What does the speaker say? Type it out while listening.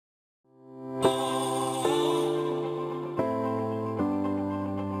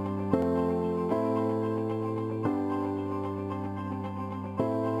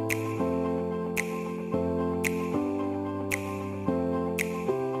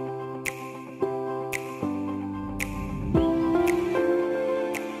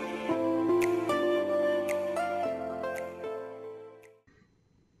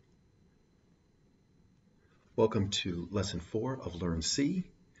welcome to lesson 4 of Learn C.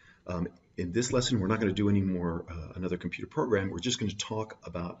 In this lesson, we're not going to do any more another computer program. We're just going to talk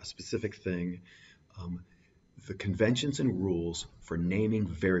about a specific thing, the conventions and rules for naming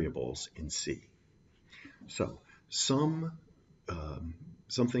variables in C. So some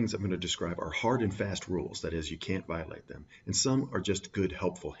things I'm going to describe are hard and fast rules, that is, you can't violate them, and some are just good,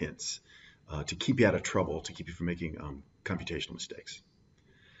 helpful hints to keep you out of trouble, to keep you from making computational mistakes.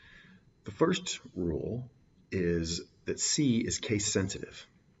 The first rule is that C is case sensitive.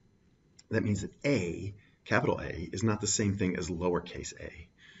 That means that A, capital A, is not the same thing as lowercase a.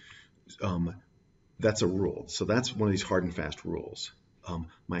 That's a rule. So that's one of these hard and fast rules.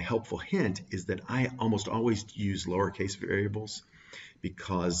 My helpful hint is that I almost always use lowercase variables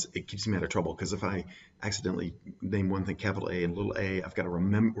because it keeps me out of trouble. Because if I accidentally name one thing capital A and little a, I've got to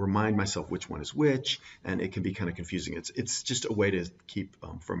remind myself which one is which, and it can be kind of confusing. It's just a way to keep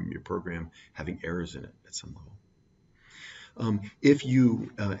from your program having errors in it at some level. If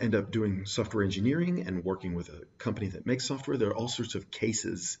you end up doing software engineering and working with a company that makes software, there are all sorts of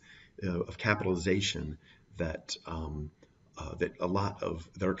cases of capitalization that that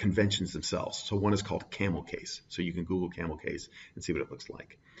are conventions themselves. So one is called camel case. So you can Google camel case and see what it looks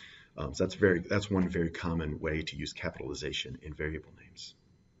like. So that's one very common way to use capitalization in variable names.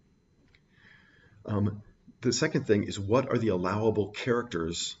 The second thing is, what are the allowable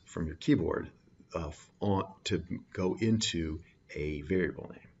characters from your keyboard to go into a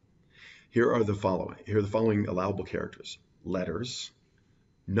variable name? Here are the following allowable characters: letters,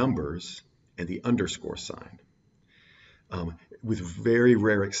 numbers, and the underscore sign. With very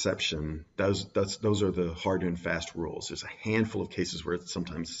rare exception, those are the hard and fast rules. There's a handful of cases where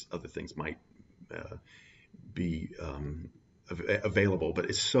sometimes other things might be available, but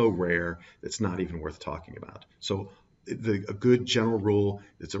it's so rare it's not even worth talking about. So a good general rule,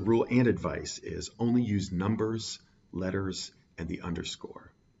 it's a rule and advice, is only use numbers, letters, and the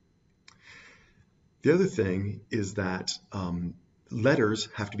underscore. The other thing is that letters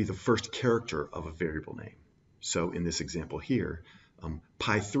have to be the first character of a variable name. So in this example here,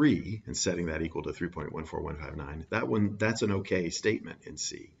 pi 3 and setting that equal to 3.14159, that's an okay statement in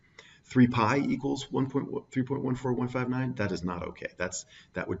C. 3 pi equals 3.14159, that is not okay.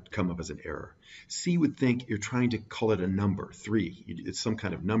 That would come up as an error. C would think you're trying to call it a number, 3. It's some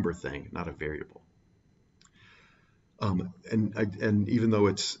kind of number thing, not a variable. And even though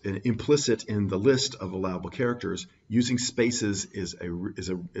it's implicit in the list of allowable characters, using spaces is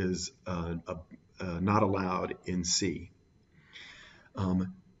not allowed in C.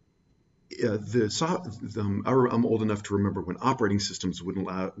 I'm old enough to remember when operating systems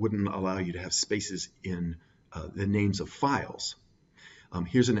wouldn't allow you to have spaces in the names of files.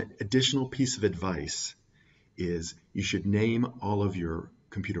 Here's an additional piece of advice: is you should name all of your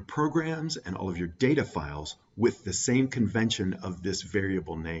computer programs and all of your data files with the same convention of this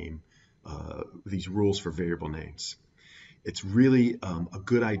variable name, these rules for variable names. It's really a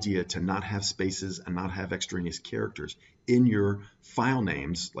good idea to not have spaces and not have extraneous characters in your file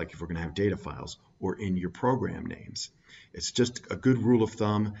names, like if we're going to have data files, or in your program names. It's just a good rule of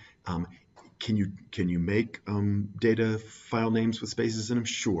thumb. Can you make data file names with spaces in them?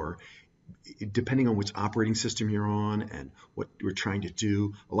 Sure. Depending on which operating system you're on and what you're trying to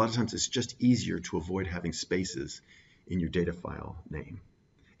do, a lot of times it's just easier to avoid having spaces in your data file name,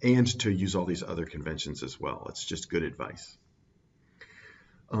 and to use all these other conventions as well. It's just good advice.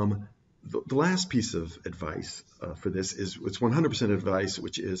 The last piece of advice for this is, it's 100% advice,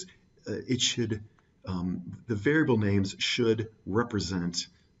 which is the variable names should represent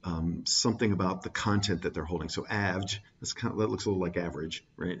something about the content that they're holding. So avg, that looks a little like average,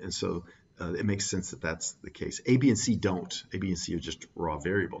 right? And so it makes sense that that's the case. A, B, and C don't. A, B, and C are just raw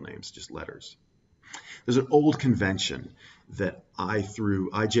variable names, just letters. There's an old convention that I threw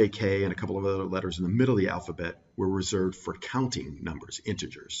I, J, K, and a couple of other letters in the middle of the alphabet were reserved for counting numbers,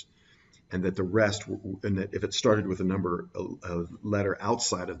 integers, and that the rest, and that if it started with a letter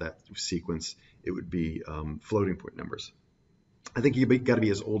outside of that sequence, it would be floating point numbers. I think you've got to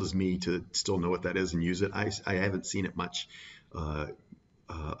be as old as me to still know what that is and use it. I haven't seen it much. I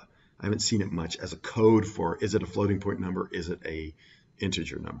haven't seen it much as a code for, is it a floating point number? Is it a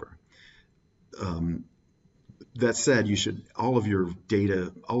integer number? That said, you should, all of your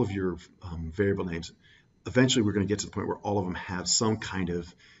data, all of your variable names, eventually we're going to get to the point where all of them have some kind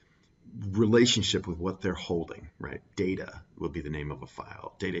of relationship with what they're holding, right? Data will be the name of a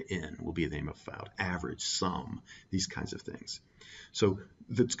file. Data in will be the name of a file. Average, sum, these kinds of things. So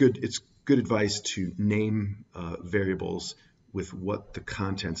that's good. It's good advice to name variables with what the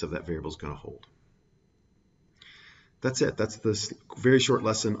contents of that variable is going to hold. That's it. That's this very short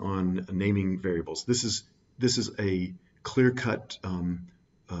lesson on naming variables. This this is a clear-cut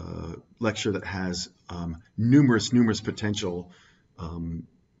lecture that has numerous potential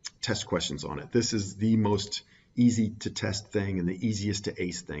test questions on it. This is the most easy to test thing and the easiest to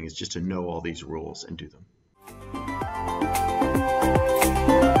ace thing is just to know all these rules and do them.